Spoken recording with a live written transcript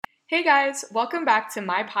Hey guys, welcome back to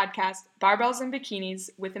my podcast, Barbells and Bikinis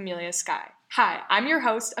with Amelia Sky. Hi, I'm your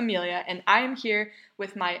host, Amelia, and I am here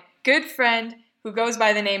with my good friend who goes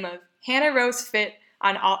by the name of Hannah Rose Fit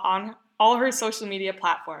on all her social media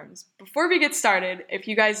platforms. Before we get started, if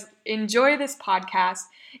you guys enjoy this podcast,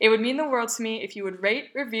 it would mean the world to me if you would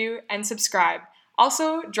rate, review, and subscribe.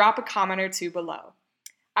 Also, drop a comment or two below.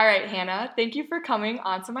 All right, Hannah, thank you for coming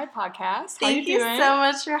onto my podcast. Thank you so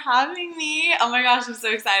much for having me. Oh my gosh, I'm so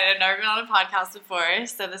excited. I've never been on a podcast before,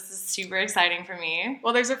 so this is super exciting for me.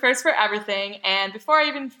 Well, there's a first for everything, and before I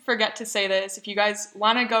even forget to say this, if you guys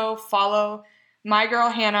want to go follow my girl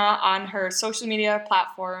Hannah on her social media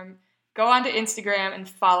platform, go onto Instagram and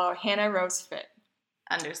follow Hannah Rose Fit.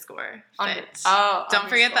 _fit. Don't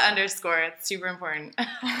forget the underscore. It's super important.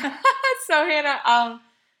 So, Hannah,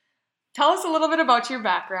 tell us a little bit about your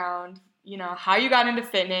background, how you got into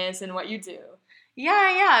fitness and what you do.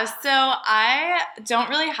 Yeah. So I don't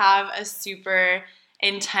really have a super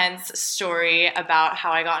intense story about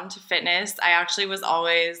how I got into fitness. I actually was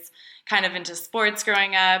always kind of into sports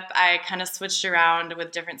growing up. I kind of switched around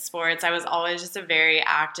with different sports. I was always just a very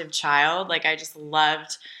active child. I just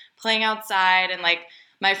loved playing outside, and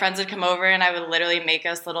my friends would come over and I would literally make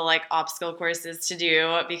us little obstacle courses to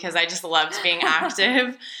do because I just loved being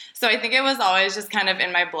active. So I think it was always just kind of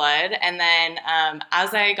in my blood. And then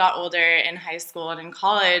as I got older in high school and in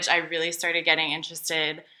college, I really started getting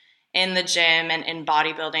interested in the gym and in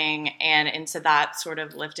bodybuilding and into that sort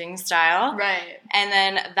of lifting style. Right. And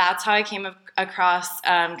then that's how I came across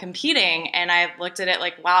competing. And I looked at it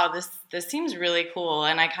wow, this seems really cool.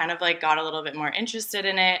 And I kind of got a little bit more interested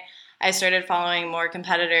in it. I started following more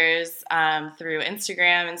competitors through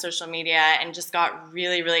Instagram and social media and just got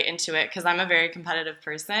really, really into it because I'm a very competitive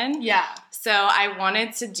person. Yeah. So I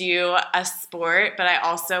wanted to do a sport, but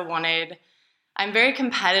I'm very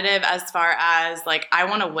competitive as far as I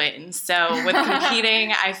want to win. So with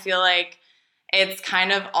competing, I feel like it's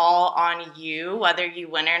kind of all on you, whether you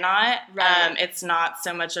win or not. Right. It's not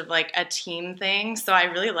so much of a team thing. So I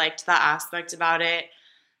really liked that aspect about it.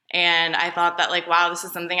 And I thought that wow, this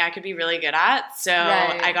is something I could be really good at. So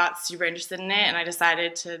right. I got super interested in it and I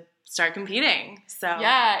decided to start competing. So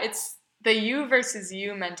yeah, it's the you versus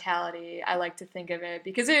you mentality, I like to think of it,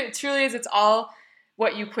 because it truly is. It's all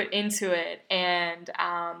what you put into it. And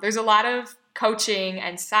there's a lot of coaching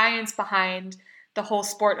and science behind the whole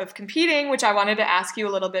sport of competing, which I wanted to ask you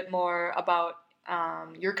a little bit more about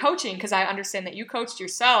your coaching, because I understand that you coached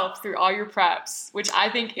yourself through all your preps, which I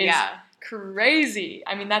think is crazy.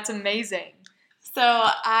 I mean, that's amazing. So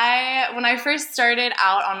when I first started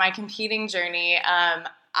out on my competing journey,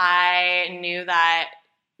 I knew that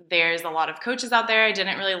there's a lot of coaches out there. I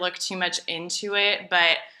didn't really look too much into it,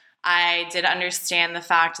 but I did understand the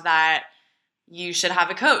fact that you should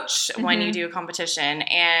have a coach when you do a competition.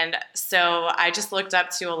 And so I just looked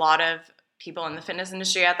up to a lot of people in the fitness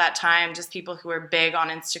industry at that time, just people who were big on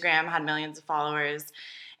Instagram, had millions of followers.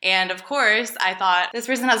 And of course, I thought, this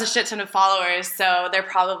person has a shit ton of followers, so they're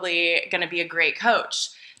probably going to be a great coach.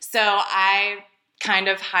 So I kind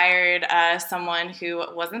of hired someone who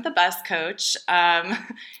wasn't the best coach.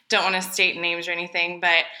 Don't want to state names or anything,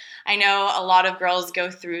 but I know a lot of girls go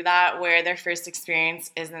through that where their first experience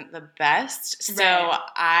isn't the best. So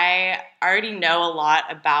I already know a lot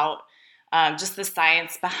about just the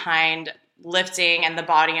science behind lifting and the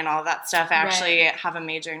body and all of that stuff. I actually have a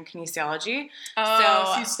major in kinesiology.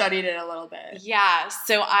 Oh, so you studied it a little bit. Yeah.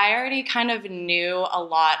 So I already kind of knew a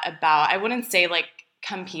lot about, I wouldn't say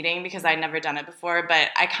competing because I'd never done it before, but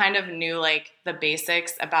I kind of knew the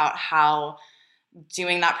basics about how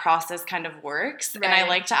doing that process kind of works. Right. And I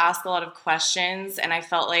like to ask a lot of questions. And I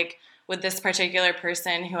felt with this particular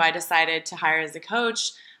person who I decided to hire as a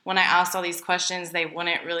coach, when I asked all these questions, they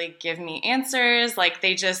wouldn't really give me answers.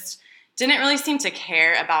 They just didn't really seem to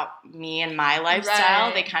care about me and my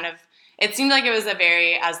lifestyle. Right. It seemed like it was a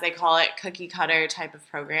very, as they call it, cookie cutter type of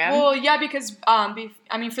program. Well, yeah, because,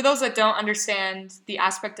 for those that don't understand the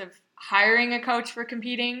aspect of hiring a coach for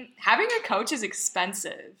competing, having a coach is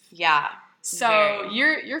expensive. Yeah. So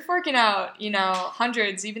you're forking out,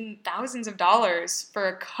 hundreds, even thousands of dollars for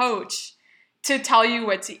a coach to tell you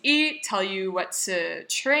what to eat, tell you what to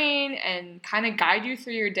train, and kind of guide you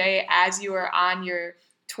through your day as you are on your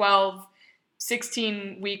 12,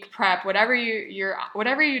 16-week prep, whatever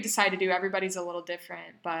you decide to do. Everybody's a little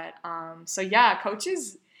different, but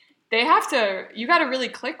coaches, you got to really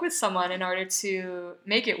click with someone in order to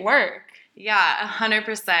make it work. Yeah,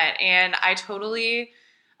 100%. And I totally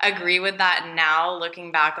agree with that now.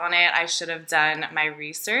 Looking back on it, I should have done my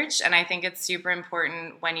research. And I think it's super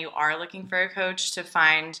important when you are looking for a coach to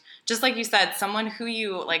find, just like you said, someone who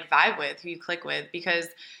you like vibe with, who you click with, because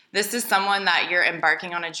this is someone that you're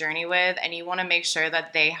embarking on a journey with, and you want to make sure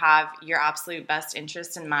that they have your absolute best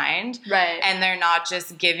interest in mind. Right. And they're not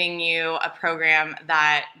just giving you a program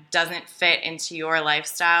that doesn't fit into your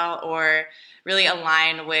lifestyle or really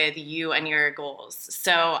align with you and your goals.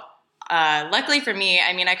 So luckily for me,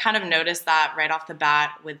 I mean, I kind of noticed that right off the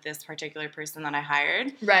bat with this particular person that I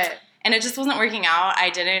hired. Right. And it just wasn't working out. I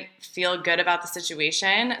didn't feel good about the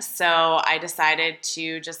situation. So I decided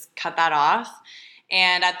to just cut that off.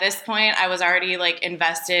 And at this point, I was already like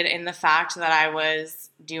invested in the fact that I was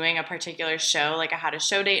doing a particular show. Like I had a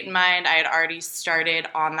show date in mind. I had already started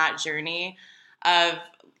on that journey of,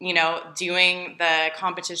 you know, doing the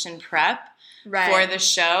competition prep for the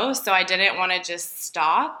show. So I didn't want to just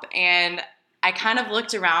stop. And I kind of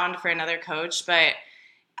looked around for another coach, but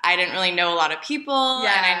I didn't really know a lot of people, and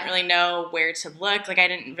I didn't really know where to look. Like I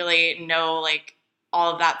didn't really know like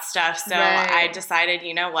all of that stuff. So I decided,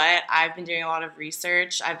 you know what? I've been doing a lot of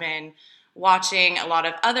research. I've been watching a lot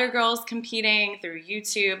of other girls competing through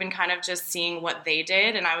YouTube and kind of just seeing what they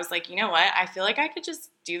did. And I was like, you know what? I feel like I could just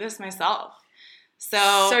do this myself.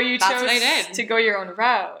 So you that's chose what I did. to go your own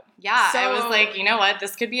route. Yeah, I was like, you know what?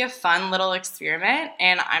 This could be a fun little experiment,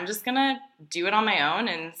 and I'm just going to do it on my own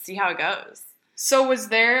and see how it goes. So was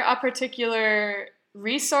there a particular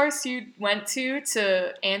resource you went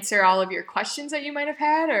to answer all of your questions that you might have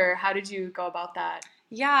had, or how did you go about that?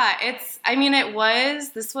 Yeah,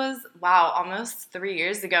 this was, almost 3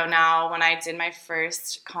 years ago now when I did my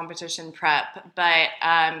first competition prep. But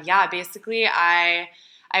basically I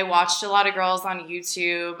watched a lot of girls on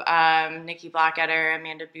YouTube, Nikki Blackadder,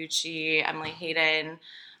 Amanda Bucci, Emily Hayden,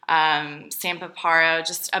 Sam Paparo,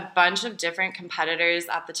 just a bunch of different competitors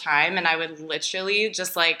at the time. And I would literally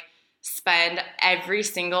just like spend every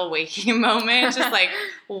single waking moment just like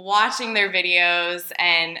watching their videos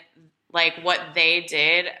and like what they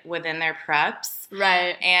did within their preps.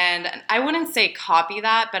 Right. And I wouldn't say copy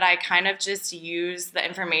that, but I kind of just used the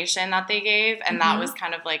information that they gave. And that was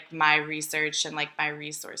kind of like my research and like my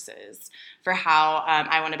resources for how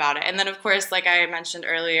I went about it. And then of course, like I mentioned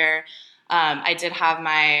earlier, I did have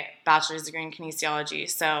my bachelor's degree in kinesiology,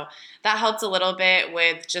 so that helped a little bit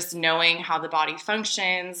with just knowing how the body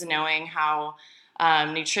functions, knowing how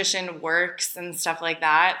nutrition works and stuff like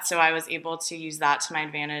that. So I was able to use that to my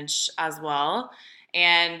advantage as well.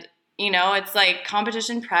 And, you know, it's like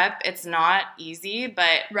competition prep, it's not easy,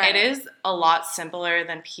 but it is a lot simpler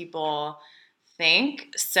than people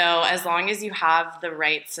think. So as long as you have the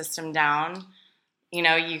right system down, you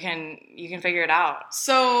know, you can figure it out.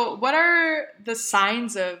 So what are the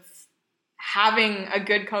signs of having a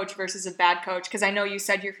good coach versus a bad coach? Because I know you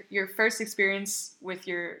said your first experience with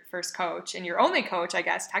your first coach and your only coach, I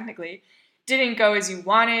guess, technically, didn't go as you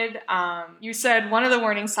wanted. You said one of the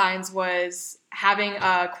warning signs was having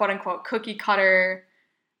a quote-unquote cookie-cutter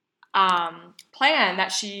plan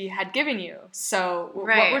that she had given you. So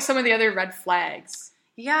what were some of the other red flags?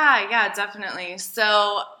 Yeah, definitely.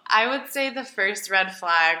 So I would say the first red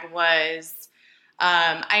flag was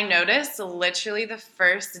I noticed literally the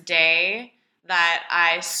first day that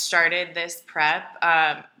I started this prep,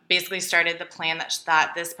 basically started the plan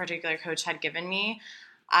that this particular coach had given me.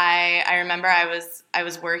 I remember I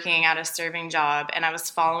was working at a serving job, and I was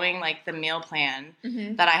following like the meal plan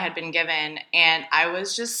that I had been given, and I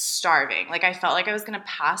was just starving. Like I felt like I was gonna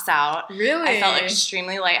pass out. Really? I felt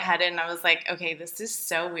extremely lightheaded, and I was like, okay, this is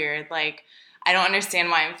so weird. Like I don't understand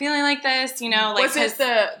why I'm feeling like this. You know, like was it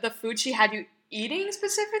the food she had you eating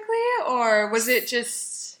specifically, or was it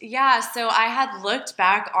just? Yeah, so I had looked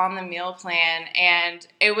back on the meal plan, and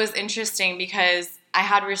it was interesting because I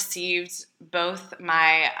had received both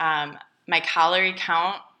my my calorie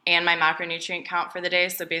count and my macronutrient count for the day.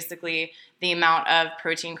 So basically the amount of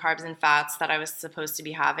protein, carbs, and fats that I was supposed to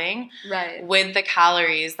be having with the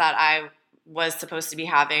calories that I was supposed to be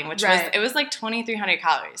having, which was like 2,300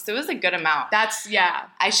 calories. So it was a good amount.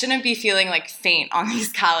 I shouldn't be feeling like faint on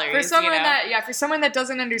these calories. For someone that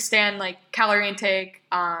doesn't understand like calorie intake,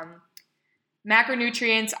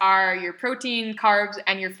 macronutrients are your protein, carbs,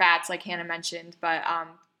 and your fats, like Hannah mentioned. But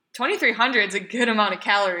 2,300 is a good amount of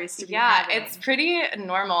calories to be having. Yeah, it's pretty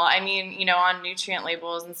normal. I mean, you know, on nutrient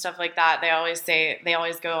labels and stuff like that, they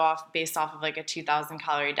always go based off of like a 2,000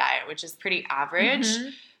 calorie diet, which is pretty average.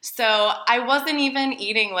 So I wasn't even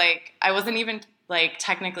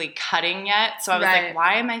technically cutting yet. So I was like,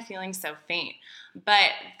 why am I feeling so faint?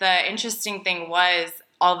 But the interesting thing was,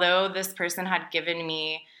 although this person had given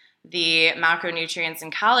me the macronutrients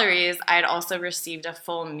and calories, I had also received a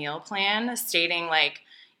full meal plan stating like,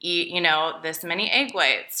 eat, you know, this many egg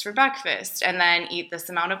whites for breakfast, and then eat this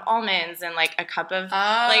amount of almonds and like a cup of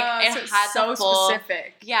like it so had so the full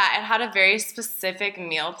specific. Yeah, it had a very specific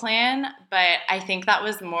meal plan, but I think that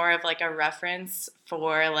was more of like a reference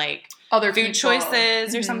for like Other food people.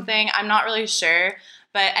 choices or Mhm. something. I'm not really sure.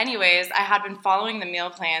 But anyways, I had been following the meal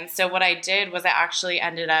plan. So what I did was I actually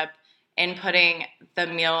ended up inputting the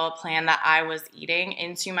meal plan that I was eating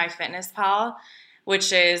into MyFitnessPal,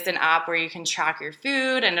 which is an app where you can track your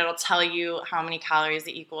food and it'll tell you how many calories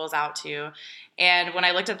it equals out to. And when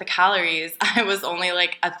I looked at the calories, I was only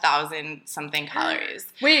like 1,000 something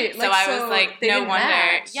calories. Wait, So I was like, they no didn't wonder.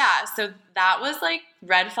 match. Yeah, so that was like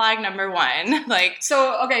red flag number one. Like,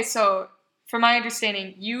 So from my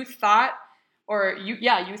understanding, you thought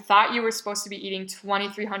you were supposed to be eating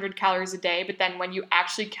 2,300 calories a day, but then when you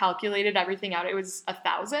actually calculated everything out, it was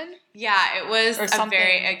 1,000? yeah, it was Or something.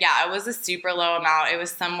 it was a super low amount. It was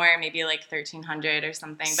somewhere maybe like 1,300 or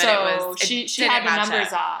something, but So it she didn't had the match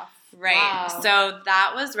numbers up. off. Right. Wow. So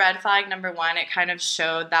that was red flag number one. It kind of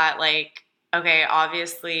showed that, like, okay,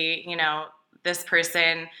 obviously, you know, this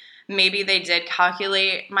person, maybe they did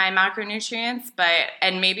calculate my macronutrients,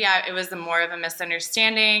 and maybe it was more of a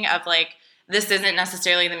misunderstanding of, like, this isn't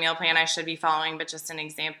necessarily the meal plan I should be following, but just an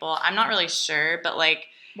example. I'm not really sure, but, like,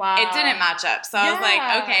 Wow. it didn't match up. So I was Yeah.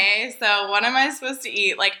 like, okay, so what am I supposed to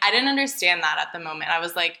eat? Like, I didn't understand that at the moment. I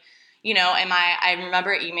was like, you know, I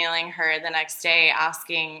remember emailing her the next day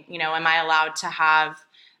asking, you know, am I allowed to have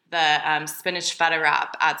the spinach feta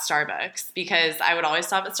wrap at Starbucks? Because I would always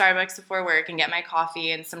stop at Starbucks before work and get my coffee,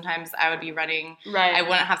 and sometimes I would be running. Right. I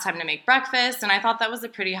wouldn't have time to make breakfast, and I thought that was a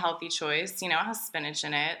pretty healthy choice. You know, it has spinach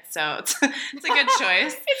in it, so it's a good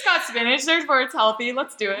choice. It's got spinach, therefore it's healthy.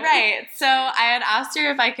 Let's do it. Right. So I had asked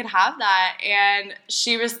her if I could have that, and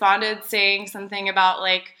she responded saying something about,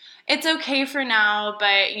 like, it's okay for now,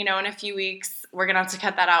 but, you know, in a few weeks, we're going to have to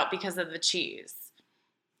cut that out because of the cheese.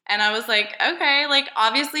 And I was like, okay, like,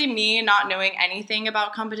 obviously me not knowing anything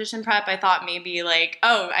about competition prep, I thought maybe, like,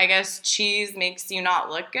 oh, I guess cheese makes you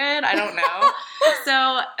not look good. I don't know.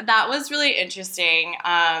 So that was really interesting.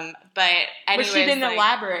 But anyways, But she didn't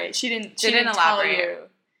elaborate. She didn't tell elaborate. you.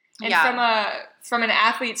 And Yeah. from an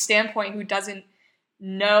athlete standpoint who doesn't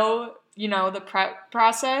know, you know, the prep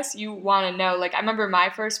process, you want to know. Like, I remember my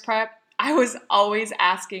first prep, I was always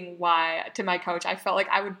asking why to my coach. I felt like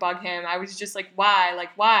I would bug him. I was just like, why? Like,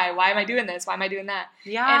 why? Why am I doing this? Why am I doing that?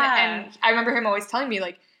 Yeah. And I remember him always telling me,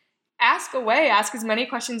 like, ask away, ask as many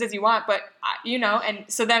questions as you want. But, you know, and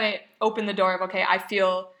so then it opened the door of, okay, I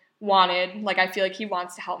feel wanted. Like, I feel like he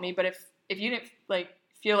wants to help me. But if you didn't, like,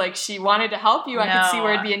 feel like she wanted to help you, I could see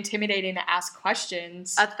where it'd be intimidating to ask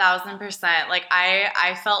questions. 1,000%. Like,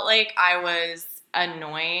 I felt like I was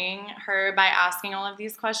annoying her by asking all of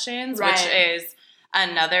these questions, Right. which is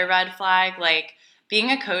another red flag. Like,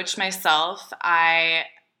 being a coach myself,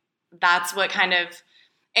 that's what kind of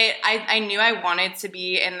I knew I wanted to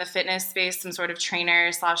be in the fitness space, some sort of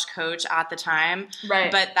trainer / coach at the time. Right.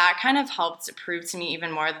 But that kind of helped prove to me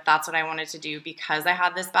even more that that's what I wanted to do because I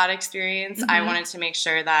had this bad experience. I wanted to make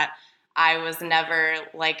sure that I was never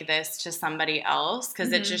like this to somebody else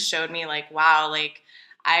because it just showed me, like, wow, like,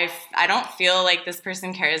 I don't feel like this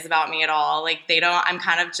person cares about me at all. Like, I'm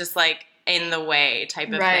kind of just, like, in the way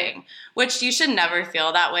type of thing, which you should never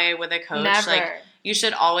feel that way with a coach. Never. Like, you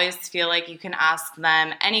should always feel like you can ask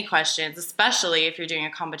them any questions, especially if you're doing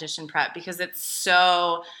a competition prep, because it's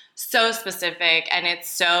so specific and it's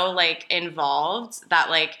so, like, involved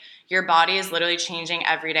that, like, your body is literally changing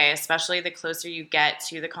every day, especially the closer you get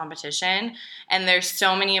to the competition. And there's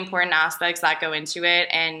so many important aspects that go into it.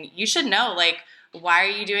 And you should know, like, why are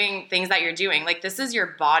you doing things that you're doing? Like, this is your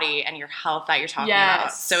body and your health that you're talking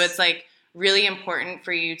about. So it's, like, really important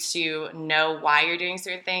for you to know why you're doing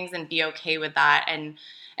certain things and be okay with that and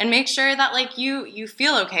make sure that, like, you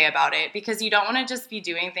feel okay about it, because you don't want to just be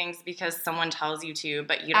doing things because someone tells you to,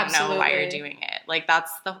 but you don't know why you're doing it. Like,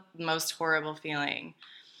 that's the most horrible feeling.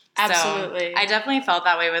 Absolutely. So I definitely felt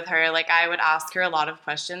that way with her. Like, I would ask her a lot of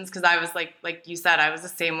questions because I was like you said, I was the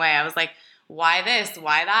same way. I was like, why this?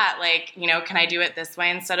 Why that? Like, you know, can I do it this way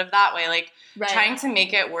instead of that way? Like, trying to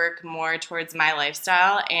make it work more towards my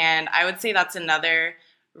lifestyle. And I would say that's another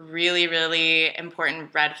really, really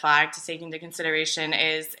important red flag to take into consideration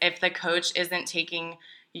is if the coach isn't taking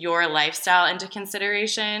your lifestyle into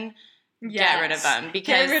consideration, get rid of them.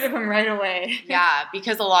 Get rid of them right away. Yeah,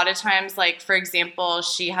 because a lot of times, like, for example,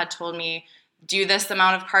 she had told me, do this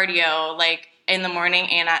amount of cardio, like, in the morning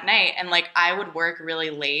and at night. And, like, I would work really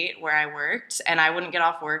late where I worked, and I wouldn't get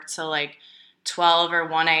off work till, like, 12 or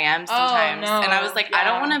 1 a.m. sometimes. Oh, no. And I was like, I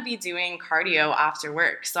don't want to be doing cardio after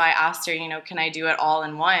work. So I asked her, you know, can I do it all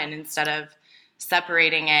in one instead of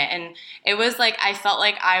separating it. And it was like I felt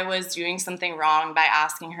like I was doing something wrong by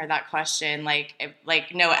asking her that question. No,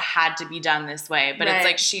 it had to be done this way. But It's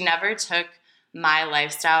like she never took my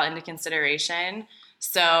lifestyle into consideration.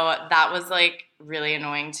 So that was like really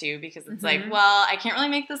annoying too, because it's like, well, I can't really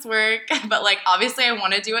make this work, but like obviously I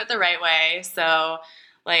want to do it the right way. So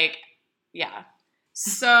like, yeah.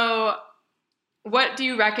 So what do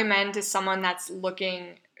you recommend to someone that's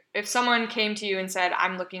looking, if someone came to you and said,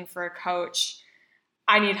 I'm looking for a coach,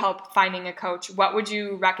 I need help finding a coach, what would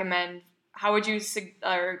you recommend? How would you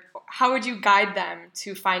guide them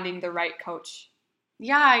to finding the right coach?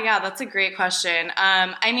 Yeah, that's a great question.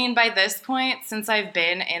 I mean, by this point, since I've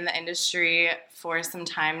been in the industry for some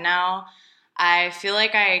time now, I feel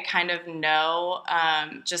like I kind of know,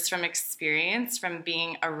 just from experience, from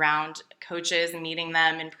being around coaches, meeting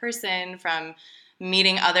them in person, from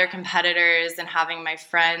meeting other competitors and having my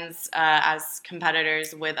friends as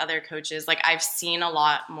competitors with other coaches. Like I've seen a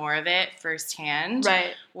lot more of it firsthand.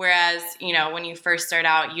 Right. Whereas, when you first start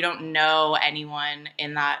out, you don't know anyone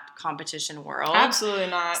in that competition world. Absolutely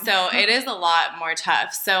not. So it is a lot more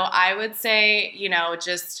tough. So I would say,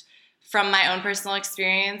 just from my own personal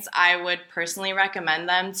experience, I would personally recommend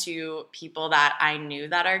them to people that I knew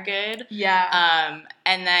that are good. Yeah.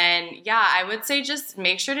 And then, I would say just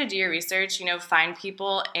make sure to do your research, find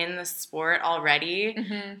people in the sport already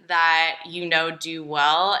that do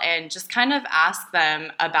well, and just kind of ask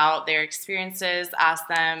them about their experiences, ask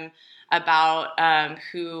them about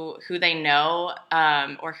who they know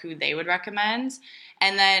or who they would recommend.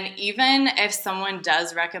 And then even if someone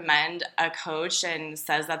does recommend a coach and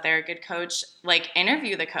says that they're a good coach, like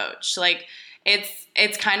interview the coach. Like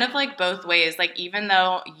it's kind of like both ways. Like even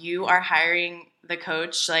though you are hiring the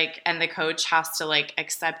coach, like, and the coach has to like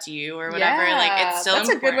accept you or whatever, like it's still that's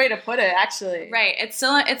important. A good way to put it, actually. Right. It's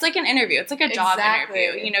like an interview. It's like a job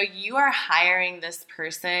interview. You are hiring this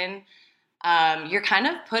person. You're kind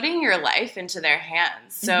of putting your life into their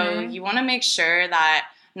hands. So you want to make sure that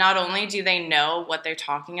not only do they know what they're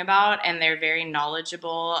talking about and they're very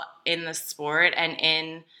knowledgeable in the sport and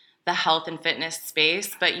in the health and fitness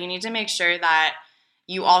space, but you need to make sure that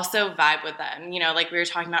you also vibe with them. Like we were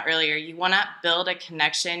talking about earlier, you want to build a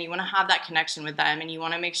connection. You want to have that connection with them, and you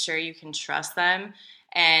want to make sure you can trust them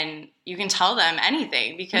and you can tell them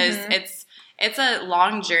anything, because it's a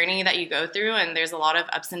long journey that you go through, and there's a lot of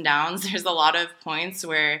ups and downs. There's a lot of points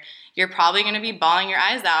where you're probably going to be bawling your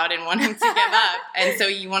eyes out and wanting to give up. And so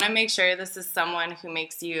you want to make sure this is someone who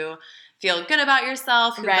makes you feel good about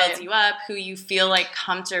yourself, who builds you up, who you feel like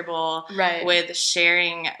comfortable with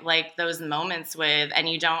sharing like those moments with, and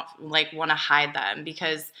you don't like want to hide them,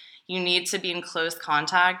 because you need to be in close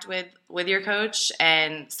contact with your coach.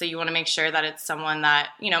 And so you want to make sure that it's someone that,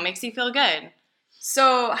 makes you feel good.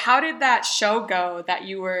 So how did that show go that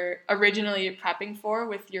you were originally prepping for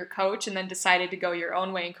with your coach and then decided to go your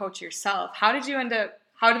own way and coach yourself? How did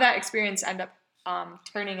that experience end up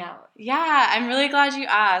turning out? Yeah, I'm really glad you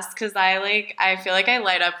asked, because I feel like I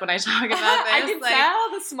light up when I talk about this. I can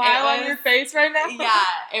tell the smile on your face right now.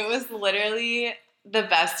 Yeah, it was literally the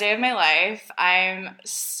best day of my life. I'm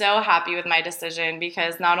so happy with my decision,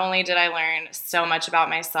 because not only did I learn so much about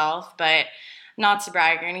myself, but not to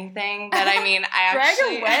brag or anything, but I mean, brag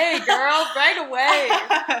away, girl, brag away.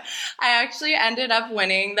 I actually ended up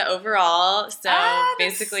winning the overall. So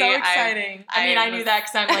basically, so exciting. I knew that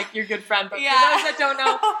because I'm like your good friend. But for those that don't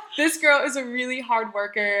know, this girl is a really hard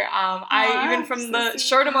worker. Even from the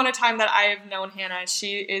short amount of time that I have known Hannah,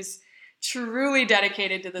 she is truly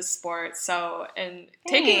dedicated to the sport. So, and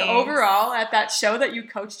taking overall at that show that you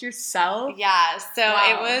coached yourself. Yeah. So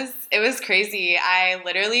it was crazy. I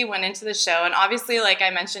literally went into the show, and obviously, like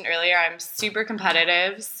I mentioned earlier, I'm super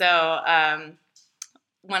competitive. So,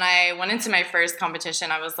 when I went into my first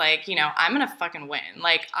competition, I was like, I'm going to fucking win.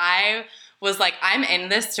 Like I was like, I'm in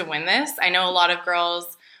this to win this. I know a lot of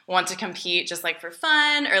girls want to compete just like for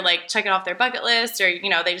fun, or like check it off their bucket list, or,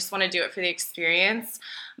 they just want to do it for the experience.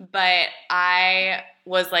 But I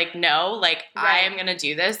was like, no, like I am going to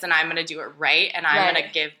do this, and I'm going to do it right. And I'm going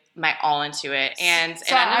to give my all into it. And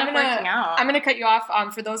it ended up working out. I'm going to cut you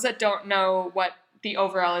off. For those that don't know what the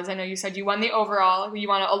overall is, I know you said you won the overall. You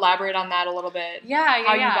want to elaborate on that a little bit?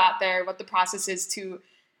 How you got there, what the process is to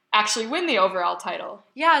actually win the overall title.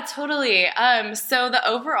 Yeah, totally. So the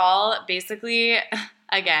overall, basically,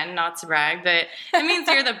 again, not to brag, but it means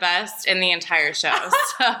you're the best in the entire show.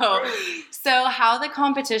 So how the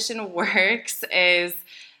competition works is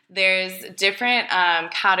there's different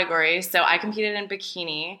categories. So I competed in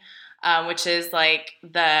bikini, which is like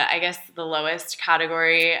the lowest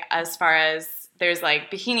category, as far as there's like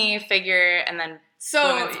bikini, figure, and then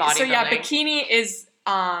women's bodybuilding. So yeah, bikini is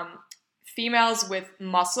females with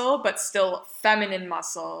muscle, but still feminine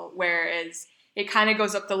muscle, whereas it kind of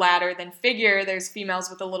goes up the ladder. Then figure, there's females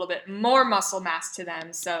with a little bit more muscle mass to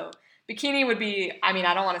them. So bikini would be, I mean,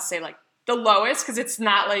 I don't want to say like the lowest because it's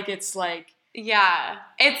not like it's like. Yeah.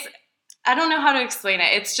 I don't know how to explain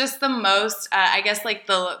it. It's just the most, I guess, like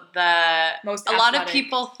the most a lot athletic. of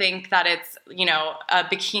people think that it's, you know,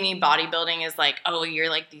 bikini bodybuilding is like, oh,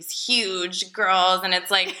 you're like these huge girls. And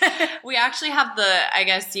it's like, we actually have I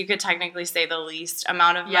guess you could technically say the least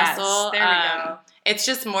amount of muscle. There we go. It's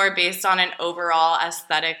just more based on an overall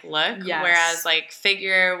aesthetic look. Yes. Whereas like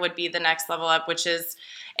figure would be the next level up, which is,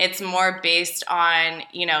 it's more based on,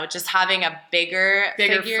 you know, just having a bigger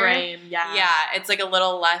figure. Frame, yeah. Yeah, it's like a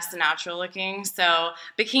little less natural looking. So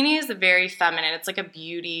bikini is very feminine. It's like a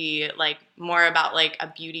beauty, like more about like a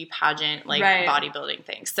beauty pageant, like bodybuilding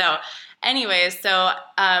thing. So anyways, so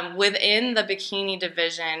within the bikini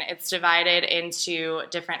division, it's divided into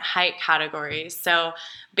different height categories. So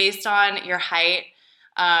based on your height,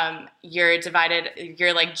 you're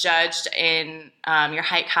like judged in your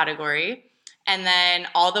height category. And then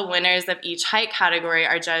all the winners of each height category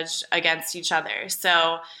are judged against each other.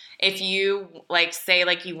 So if you like say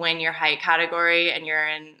like you win your height category and you're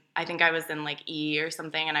in, I think I was in like E or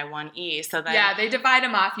something and I won E. So then they divide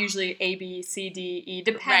them off usually A, B, C, D, E,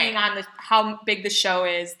 depending on how big the show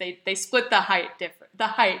is. They split the height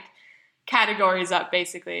categories up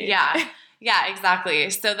basically. Yeah. Yeah,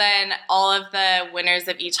 exactly. So then all of the winners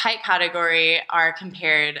of each height category are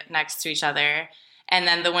compared next to each other. And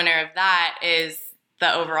then the winner of that is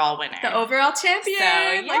the overall winner. The overall champion, so,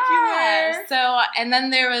 yeah. like you were. So, and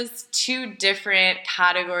then there was 2 different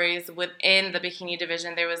categories within the bikini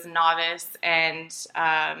division. There was novice and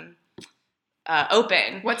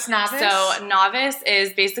open. What's novice? So novice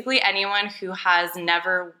is basically anyone who has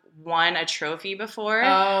never won a trophy before.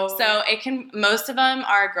 Oh. So most of them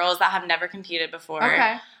are girls that have never competed before.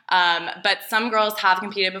 Okay. But some girls have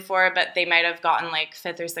competed before, but they might have gotten like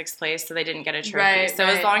 5th or 6th place, so they didn't get a trophy. So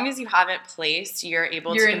as long as you haven't placed, you're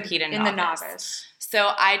able to compete in the novice.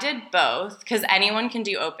 So I did both because anyone can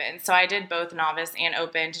do open. So I did both novice and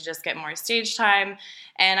open to just get more stage time,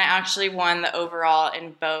 and I actually won the overall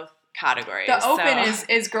in both categories. The open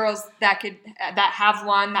is girls that have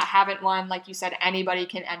won, that haven't won. Like you said, anybody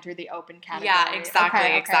can enter the open category. Yeah,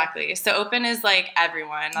 exactly, exactly. So open is like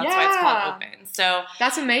everyone. That's why it's called open. So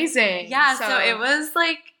that's amazing. Yeah, so it was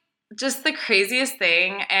like just the craziest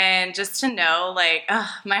thing, and just to know, like,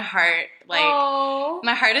 my heart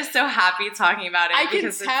is so happy talking about it. I can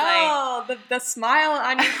tell like, the smile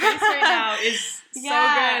on your face right now is so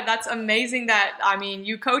good. That's amazing. That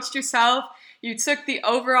you coached yourself. You took the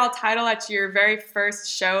overall title at your very first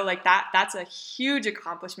show. Like that's a huge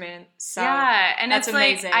accomplishment. So yeah, and that's it's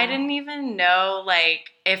amazing. Like I didn't even know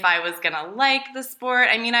like if I was gonna like the sport.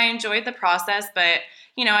 I mean, I enjoyed the process, but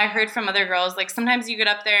I heard from other girls like sometimes you get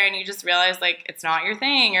up there and you just realize like it's not your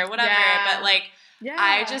thing or whatever. Yeah. But like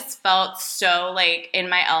I just felt so like in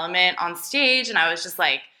my element on stage, and I was just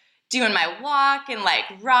like doing my walk and like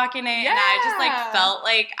rocking it, and I just like felt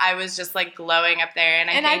like I was just like glowing up there,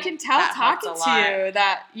 and I can tell talking to you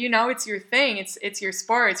that it's your thing, it's your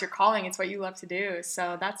sport, it's your calling, it's what you love to do.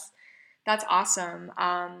 So that's awesome.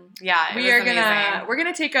 We're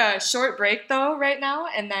gonna take a short break though right now,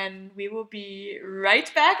 and then we will be right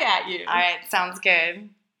back at you. All right, sounds good.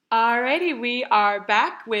 Alrighty, we are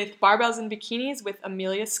back with Barbells and Bikinis with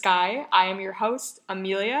Amelia Skye. I am your host,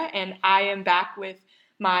 Amelia, and I am back with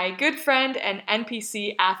my good friend and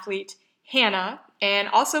NPC athlete, Hannah. And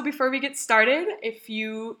also, before we get started, if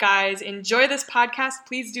you guys enjoy this podcast,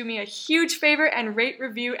 please do me a huge favor and rate,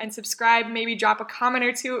 review, and subscribe. Maybe drop a comment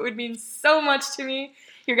or two. It would mean so much to me.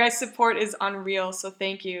 Your guys' support is unreal, so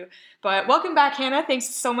thank you. But welcome back, Hannah. Thanks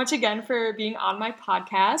so much again for being on my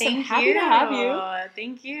podcast. I'm happy to have you.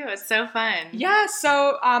 Thank you. It's so fun. Yeah,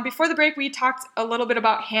 so before the break, we talked a little bit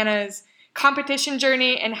about Hannah's competition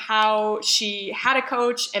journey and how she had a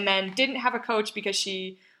coach and then didn't have a coach because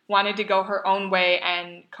she wanted to go her own way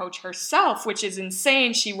and coach herself, which is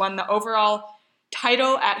insane. She won the overall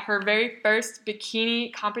title at her very first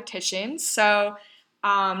bikini competition. So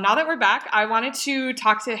now that we're back, I wanted to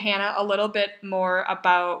talk to Hannah a little bit more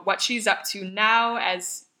about what she's up to now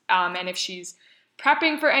and if she's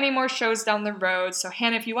prepping for any more shows down the road. So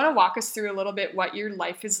Hannah, if you want to walk us through a little bit what your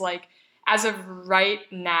life is like as of right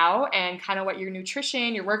now and kind of what your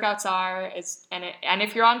nutrition, your workouts are, and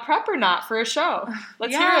if you're on prep or not for a show.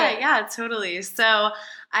 Let's hear it. Yeah, totally. So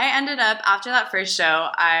I ended up, after that first show,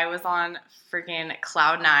 I was on freaking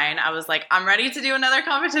cloud nine. I was like, I'm ready to do another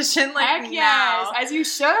competition Heck now. Yes, as you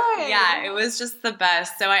should. Yeah, it was just the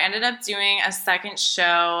best. So I ended up doing a second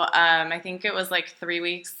show. I think it was like 3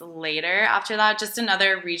 weeks later after that, just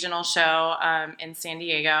another regional show in San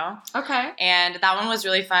Diego. Okay. And that one was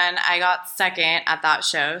really fun. I got second at that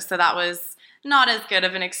show, so that was not as good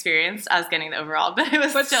of an experience as getting the overall, but it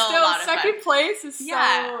was still a lot of fun. Second place is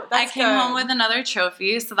I came home with another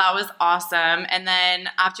trophy, so that was awesome. And then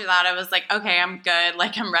after that, I was like, okay, I'm good.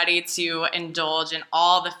 Like, I'm ready to indulge in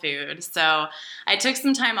all the food. So I took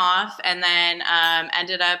some time off and then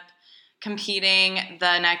ended up competing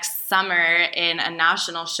the next summer in a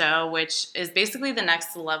national show, which is basically the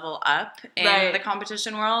next level up in the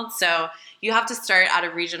competition world. So you have to start at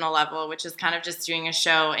a regional level, which is kind of just doing a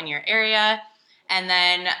show in your area. And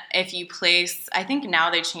then if you place, I think now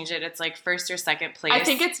they changed it, it's like first or second place. I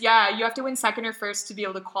think it's, you have to win second or first to be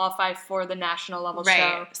able to qualify for the national level show.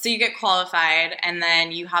 Right. So you get qualified, and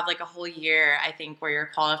then you have like a whole year, I think, where you're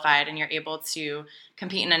qualified and you're able to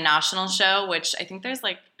compete in a national show, which I think there's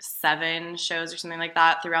like 7 shows or something like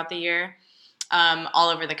that throughout the year, all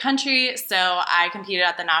over the country. So I competed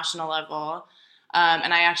at the national level.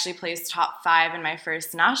 And I actually placed top 5 in my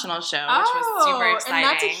first national show, which was super exciting. And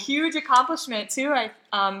that's a huge accomplishment too.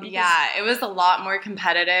 It was a lot more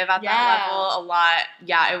competitive at that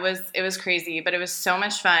level. It was crazy, but it was so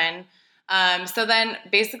much fun. So then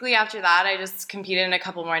basically after that, I just competed in a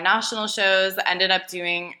couple more national shows, ended up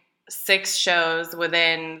doing 6 shows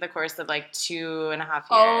within the course of like 2.5 years.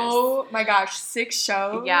 Oh my gosh, 6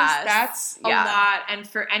 shows? Yes. That's a lot. And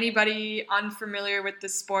for anybody unfamiliar with the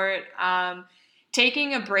sport,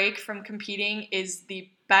 taking a break from competing is the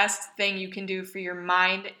best thing you can do for your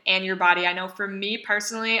mind and your body. I know for me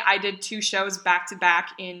personally, I did 2 shows back to back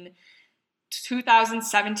in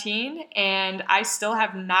 2017, and I still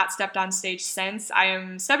have not stepped on stage since. I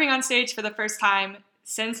am stepping on stage for the first time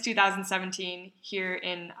since 2017 here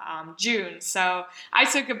in June. So I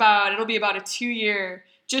took it'll be about a 2-year,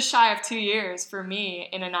 just shy of 2 years for me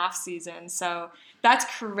in an off season. So that's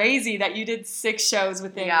crazy that you did 6 shows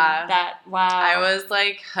within that. Wow. I was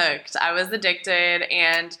like hooked. I was addicted.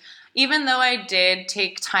 And even though I did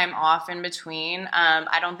take time off in between,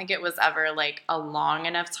 I don't think it was ever like a long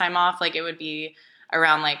enough time off. Like it would be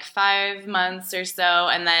around like 5 months or so.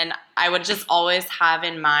 And then I would just always have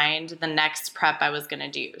in mind the next prep I was going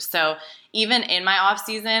to do. So even in my off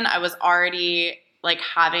season, I was already like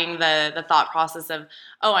having the thought process of,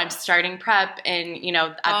 oh, I'm starting prep and,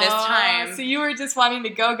 at this time. So you were just wanting to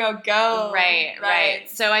go. Right.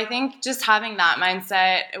 So I think just having that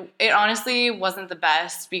mindset, it honestly wasn't the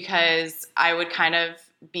best because I would kind of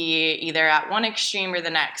be either at one extreme or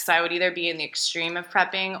the next. So I would either be in the extreme of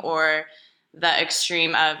prepping or the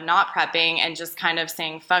extreme of not prepping and just kind of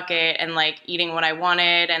saying fuck it and like eating what I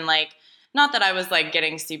wanted and like, not that I was like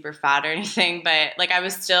getting super fat or anything, but like I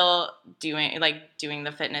was still doing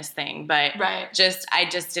the fitness thing, but I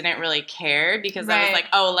just didn't really care because I was like,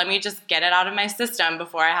 oh, let me just get it out of my system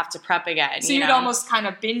before I have to prep again. So you'd almost kind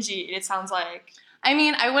of binge eat, it sounds like. I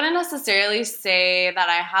mean, I wouldn't necessarily say that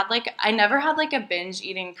I never had like a binge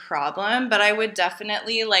eating problem, but I would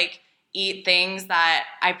definitely like eat things that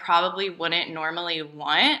I probably wouldn't normally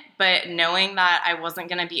want, but knowing that I wasn't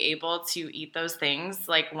going to be able to eat those things,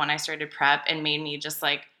 like when I started prep, and made me just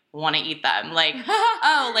like want to eat them. Like,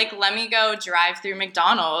 oh, like let me go drive through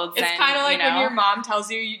McDonald's. It's kind of like when your mom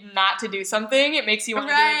tells you not to do something, it makes you want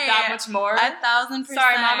to do it that much more. 1,000%.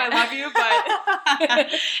 Sorry, Mom, I love you,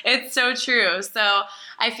 but it's so true. So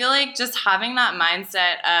I feel like just having that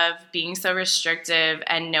mindset of being so restrictive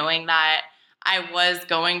and knowing that I was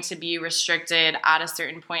going to be restricted at a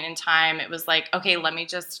certain point in time, it was like, okay, let me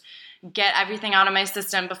just get everything out of my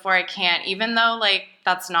system before I can't, even though like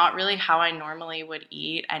that's not really how I normally would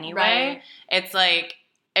eat anyway. It's like,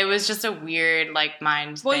 it was just a weird like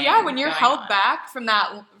mind thing. Well, yeah, when you're held back from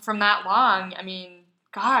that long, I mean,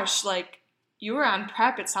 gosh, like you were on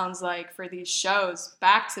prep, it sounds like, for these shows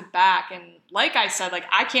back to back. And like I said, like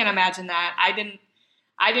I can't imagine that. I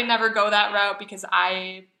didn't ever go that route because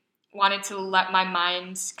I wanted to let my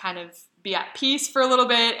mind kind of be at peace for a little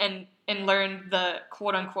bit and learn the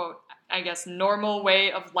quote unquote, I guess, normal way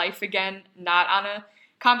of life again, not on a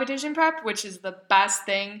competition prep, which is the best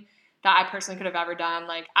thing that I personally could have ever done.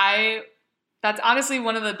 Like that's honestly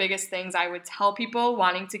one of the biggest things I would tell people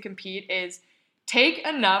wanting to compete is take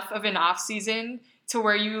enough of an off season to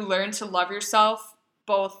where you learn to love yourself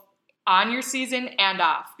both on your season and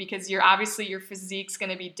off, because your physique's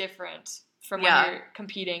going to be different from when you're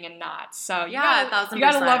competing and not. So you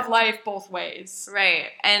gotta love life both ways. Right.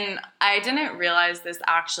 And I didn't realize this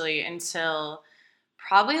actually until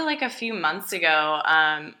probably like a few months ago.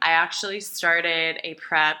 I actually started a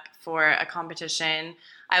prep for a competition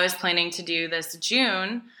I was planning to do this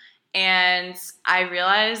June. And I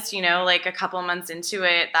realized, like a couple months into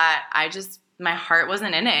it, that my heart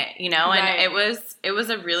wasn't in it, and it was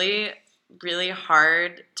a really, really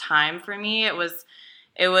hard time for me. It was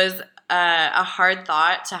a hard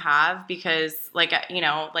thought to have because, like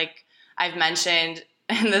I've mentioned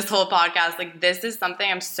in this whole podcast, like this is something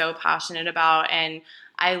I'm so passionate about, and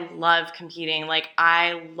I love competing. Like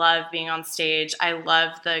I love being on stage. I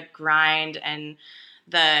love the grind and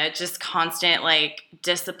the just constant like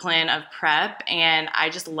discipline of prep, and I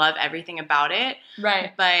just love everything about it.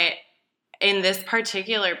 Right. But in this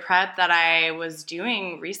particular prep that I was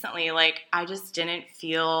doing recently, like I didn't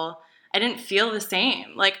feel the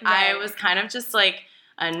same. Like I was kind of just like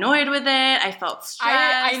annoyed with it. I felt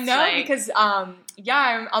stressed. I know because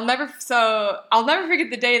I'll never forget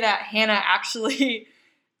the day that Hannah actually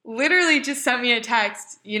literally just sent me a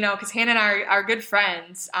text, because Hannah and I are good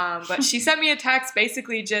friends. But she sent me a text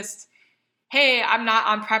basically just, hey, I'm not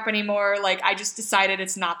on prep anymore. Like, I just decided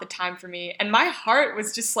it's not the time for me. And my heart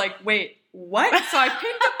was just like, wait, what? So I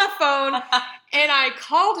picked up the phone and I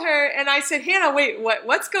called her and I said, Hannah, wait,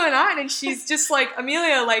 what's going on? And she's just like,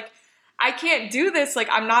 Amelia, like, I can't do this. Like,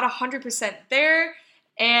 I'm not 100% there.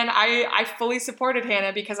 And I fully supported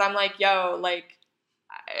Hannah because I'm like, yo, like,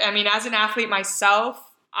 I mean, as an athlete myself,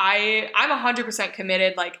 I'm 100%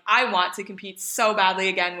 committed. Like, I want to compete so badly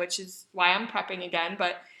again, which is why I'm prepping again.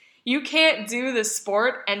 But you can't do the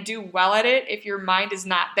sport and do well at it if your mind is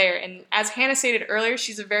not there. And as Hannah stated earlier,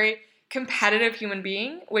 she's a very competitive human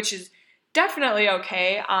being, which is definitely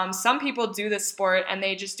okay. Some people do this sport and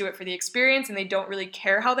they just do it for the experience and they don't really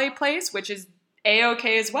care how they place, which is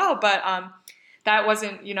A-okay as well. But that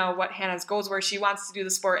wasn't, what Hannah's goals were. She wants to do the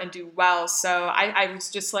sport and do well. So I was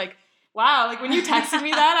just like, wow, like when you texted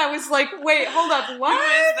me that, I was like, wait, hold up, what?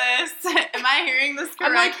 Who is this? Am I hearing this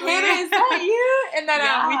correctly? I'm like, Hannah, is that you? And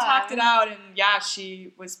then we talked it out, and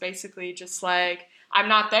she was basically just like, I'm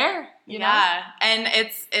not there, you know? Yeah, and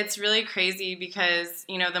it's really crazy because,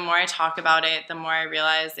 the more I talk about it, the more I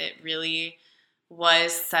realize it really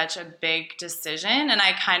was such a big decision, and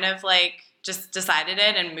I kind of like just decided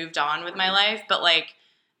it and moved on with my life, but like,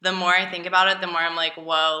 the more I think about it, the more I'm like,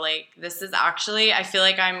 whoa, like this is actually, I feel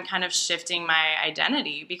like I'm kind of shifting my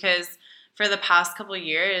identity because for the past couple of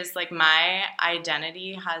years, like my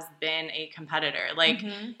identity has been a competitor. Like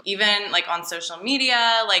even like on social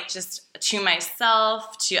media, like just to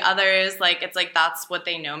myself, to others, like it's like that's what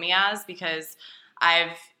they know me as because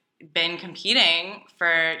I've been competing for,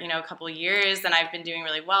 a couple of years and I've been doing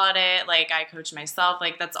really well at it. Like I coach myself,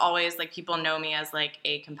 like that's always like people know me as like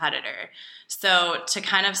a competitor. So to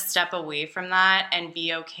kind of step away from that and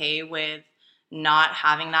be okay with not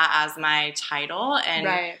having that as my title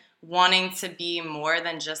and wanting to be more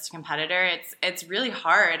than just a competitor, it's really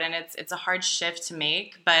hard and it's a hard shift to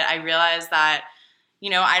make. But I realized that,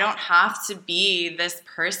 I don't have to be this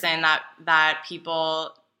person that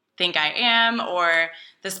people think I am or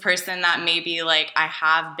this person that maybe like I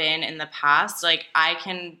have been in the past. Like I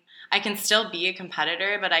can still be a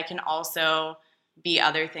competitor, but I can also be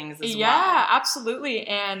other things as well. Yeah, absolutely.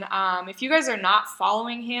 And if you guys are not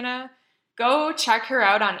following Hannah, go check her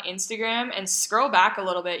out on Instagram and scroll back a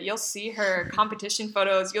little bit. You'll see her competition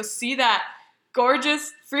photos. You'll see that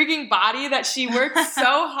gorgeous freaking body that she worked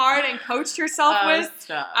so hard and coached herself with.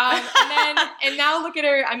 Stop. And now look at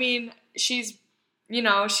her. I mean, she's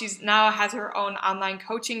now has her own online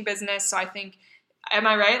coaching business. So I think, am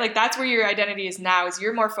I right? Like that's where your identity is now, is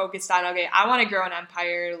you're more focused on, okay, I want to grow an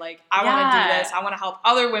empire. Like I want to do this. I want to help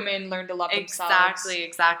other women learn to love themselves.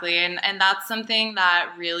 Exactly. And that's something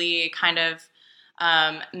that really kind of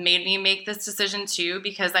made me make this decision too,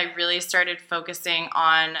 because I really started focusing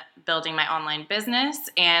on building my online business.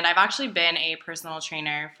 And I've actually been a personal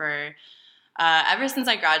trainer for ever since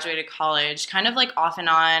I graduated college, kind of like off and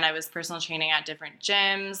on. I was personal training at different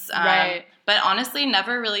gyms, but honestly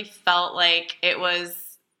never really felt like it was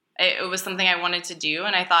something I wanted to do.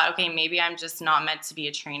 And I thought, okay, maybe I'm just not meant to be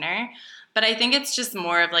a trainer. But I think it's just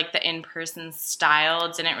more of like the in-person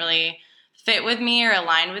style didn't really fit with me or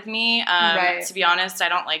align with me. To be honest, I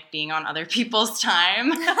don't like being on other people's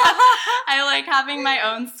time. I like having my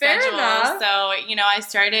own schedule. So, I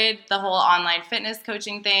started the whole online fitness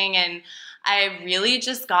coaching thing and I really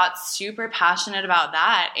just got super passionate about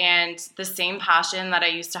that. And the same passion that I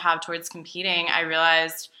used to have towards competing, I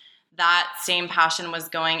realized that same passion was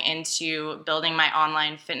going into building my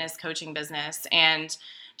online fitness coaching business and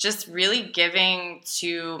just really giving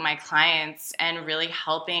to my clients and really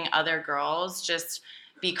helping other girls just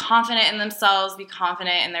be confident in themselves, be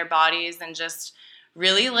confident in their bodies, and just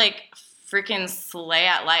really like freaking slay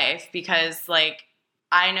at life. Because like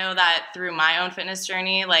I know that through my own fitness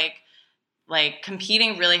journey, like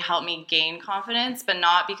competing really helped me gain confidence, but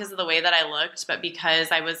not because of the way that I looked, but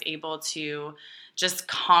because I was able to just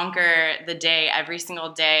conquer the day every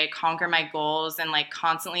single day, conquer my goals, and like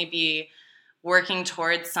constantly be working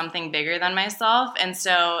towards something bigger than myself. And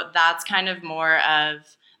so that's kind of more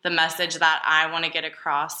of the message that I want to get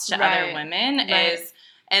across to other women is,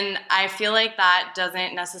 and I feel like that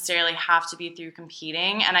doesn't necessarily have to be through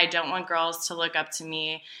competing. And I don't want girls to look up to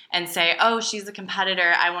me and say, oh, she's a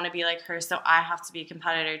competitor, I want to be like her, so I have to be a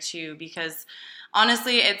competitor too. Because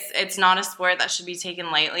honestly, it's not a sport that should be taken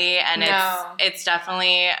lightly, and it's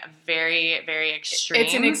definitely very, very extreme.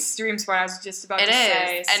 It's an extreme sport. I was just about to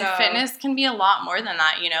say. It is, and fitness can be a lot more than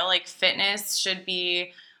that. You know, like fitness should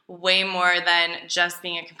be way more than just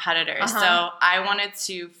being a competitor. So I wanted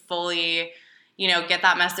to fully, you know, get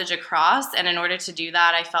that message across, and in order to do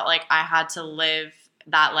that, I felt like I had to live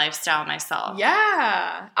that lifestyle myself.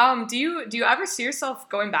 Yeah. Do you ever see yourself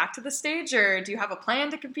going back to the stage, or do you have a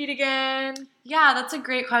plan to compete again? Yeah, that's a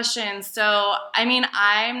great question. So, I mean,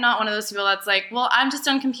 I'm not one of those people that's like, well, I'm just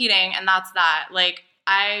done competing and that's that. Like,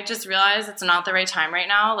 I just realized it's not the right time right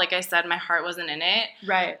now. Like I said, my heart wasn't in it.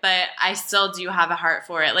 Right. But I still do have a heart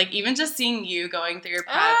for it. Like, even just seeing you going through your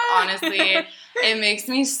prep, honestly, it makes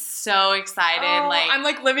me so excited. Like, I'm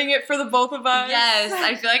like living it for the both of us. Yes,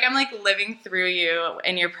 I feel like I'm like living through you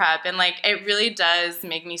in your prep. And like, it really does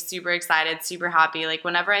make me super excited, super happy. Like,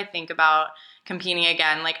 whenever I think about competing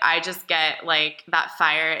again, like I just get like that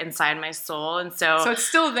fire inside my soul. And so it's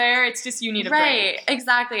still there, it's just you need a break. Right,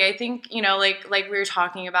 exactly. I think, you know, like we were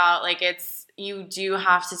talking about, like you do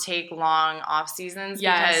have to take long off seasons.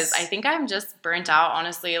 Because I think I'm just burnt out,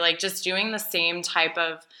 honestly, like just doing the same type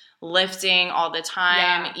of lifting all the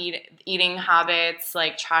time, eating habits,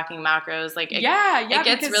 like tracking macros, like it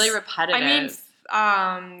gets really repetitive.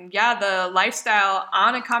 I mean, the lifestyle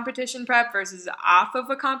on a competition prep versus off of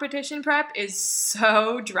a competition prep is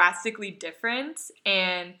so drastically different.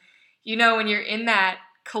 And, you know, when you're in that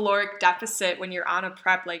caloric deficit, when you're on a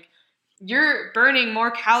prep, like, you're burning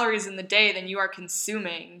more calories in the day than you are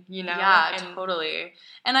consuming, you know? Yeah, totally.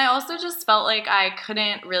 And I also just felt like I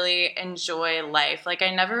couldn't really enjoy life. Like,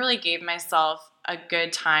 I never really gave myself a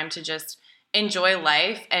good time to just enjoy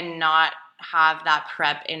life and not have that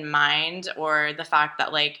prep in mind, or the fact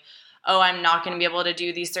that like, oh, I'm not going to be able to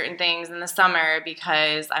do these certain things in the summer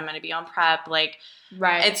because I'm going to be on prep. Like,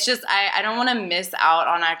 it's just, I don't want to miss out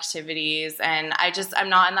on activities. And I'm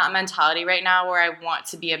not in that mentality right now where I want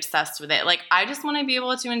to be obsessed with it. Like, I just want to be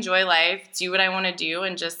able to enjoy life, do what I want to do,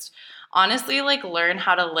 and just honestly, like, learn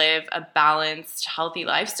how to live a balanced, healthy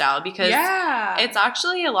lifestyle. Because it's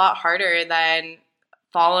actually a lot harder than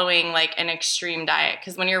following like an extreme diet.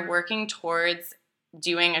 Because when you're working towards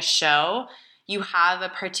doing a show, you have a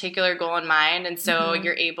particular goal in mind, and so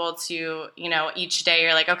you're able to, you know, each day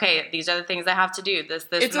you're like, okay, these are the things I have to do. This,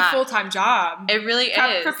 it's and that. A full-time job. It really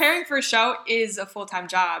is. Preparing for a show is a full-time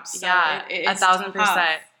job. So it's 1,000%.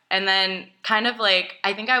 tough. And then kind of like,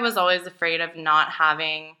 I think I was always afraid of not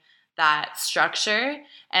having that structure,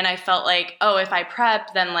 and I felt like, oh, if I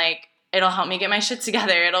prep, then like it'll help me get my shit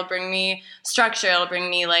together. It'll bring me structure. It'll bring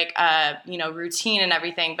me like you know, routine and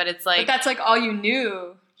everything. But it's like, but that's like all you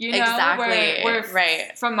knew. You know, exactly. Where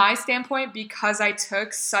from my standpoint, because I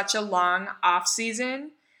took such a long off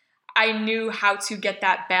season, I knew how to get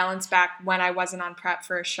that balance back when I wasn't on prep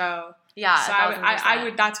for a show. Yeah. So I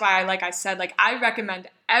would, that's why like I said, like I recommend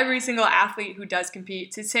every single athlete who does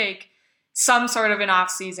compete to take some sort of an off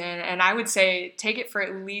season. And I would say take it for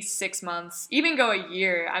at least 6 months, even go a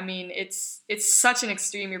year. I mean, it's such an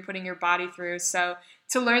extreme you're putting your body through. So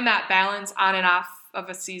to learn that balance on and off of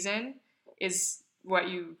a season is what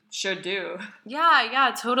you should do.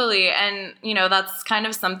 Yeah, totally. And, you know, that's kind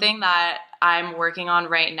of something that I'm working on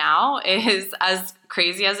right now, is as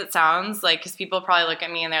crazy as it sounds, like, because people probably look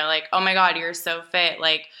at me and they're like, oh my God, you're so fit,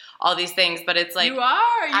 like all these things. But it's like, you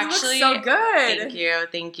actually look so good.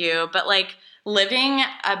 Thank you. But like, living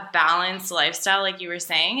a balanced lifestyle, like you were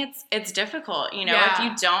saying, it's difficult, you know, if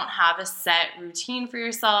you don't have a set routine for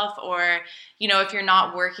yourself, or if you're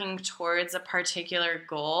not working towards a particular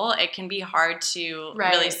goal, it can be hard to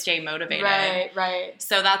really stay motivated. Right.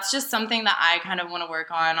 So that's just something that I kind of want to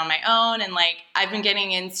work on my own. And like, I've been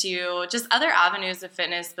getting into just other avenues of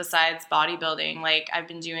fitness besides bodybuilding. Like, I've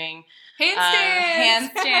been doing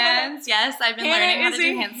handstands. Yes, I've been learning how to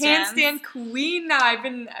do handstands. Handstand queen now. I've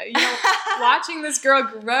been, watching this girl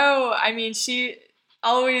grow. I mean, she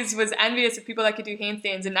always was envious of people that could do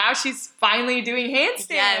handstands, and now she's finally doing handstands.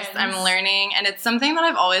 Yes, I'm learning, and it's something that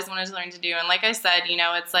I've always wanted to learn to do. And like I said,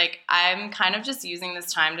 it's like I'm kind of just using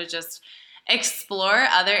this time to just explore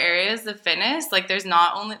other areas of fitness. Like there's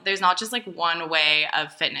not just like one way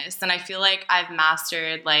of fitness, and I feel like I've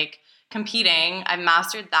mastered like competing. I've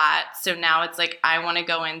mastered that, so now it's like I want to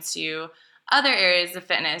go into other areas of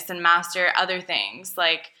fitness and master other things,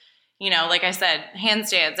 like like I said,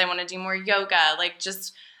 handstands. I want to do more yoga, like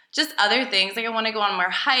just other things. Like I want to go on more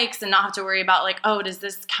hikes and not have to worry about like, oh, does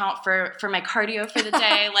this count for my cardio for the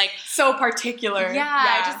day? Like so particular. Yeah,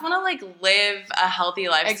 I just want to like live a healthy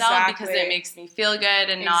lifestyle because it makes me feel good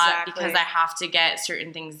and not because I have to get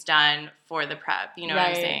certain things done for the prep. You know what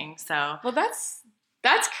I'm saying? So well, that's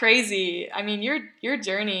crazy. I mean, your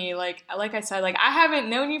journey, like I said, like I haven't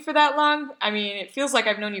known you for that long. I mean, it feels like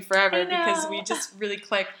I've known you forever because we just really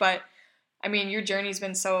click. But I mean, your journey's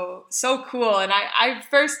been so cool. And I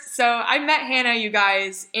met Hannah, you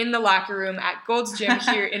guys, in the locker room at Gold's Gym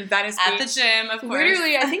here in Venice Beach. At the gym, of course.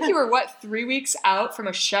 Literally, I think you were 3 weeks out from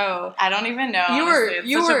a show. I don't even know. You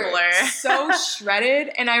honestly. were such a blur. So shredded.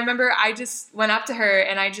 And I remember I just went up to her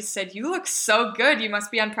and I just said, "You look so good. You must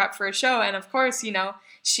be on prep for a show." And of course,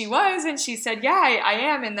 she was, and she said, "Yeah, I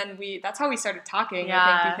am." And then that's how we started talking,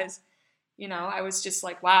 I think, because I was just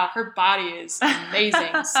like, wow, her body is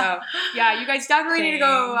amazing. So, yeah, you guys definitely need to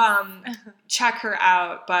go check her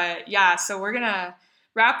out. But, yeah, so we're going to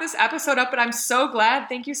wrap this episode up. But I'm so glad.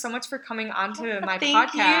 Thank you so much for coming onto my podcast.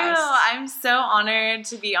 Thank you. I'm so honored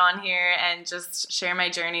to be on here and just share my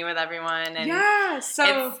journey with everyone. And yeah,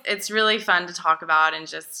 so it's really fun to talk about and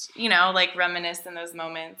just, like reminisce in those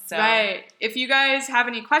moments. So. Right. If you guys have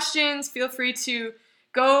any questions, feel free to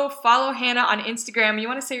go follow Hannah on Instagram. You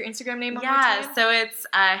want to say your Instagram name one more time? Yeah, so it's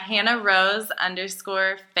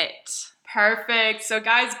HannahRose_fit. Perfect. So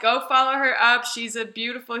guys, go follow her up. She's a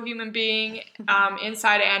beautiful human being,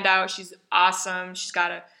 inside and out. She's awesome. She's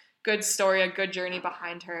got a good story, a good journey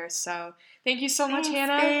behind her. So thank you so much,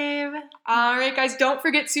 Hannah. Babe. All right, guys, don't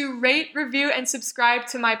forget to rate, review, and subscribe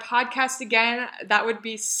to my podcast again. That would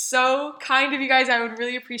be so kind of you guys. I would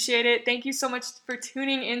really appreciate it. Thank you so much for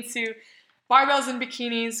tuning into Barbells and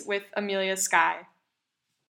Bikinis with Amelia Skye.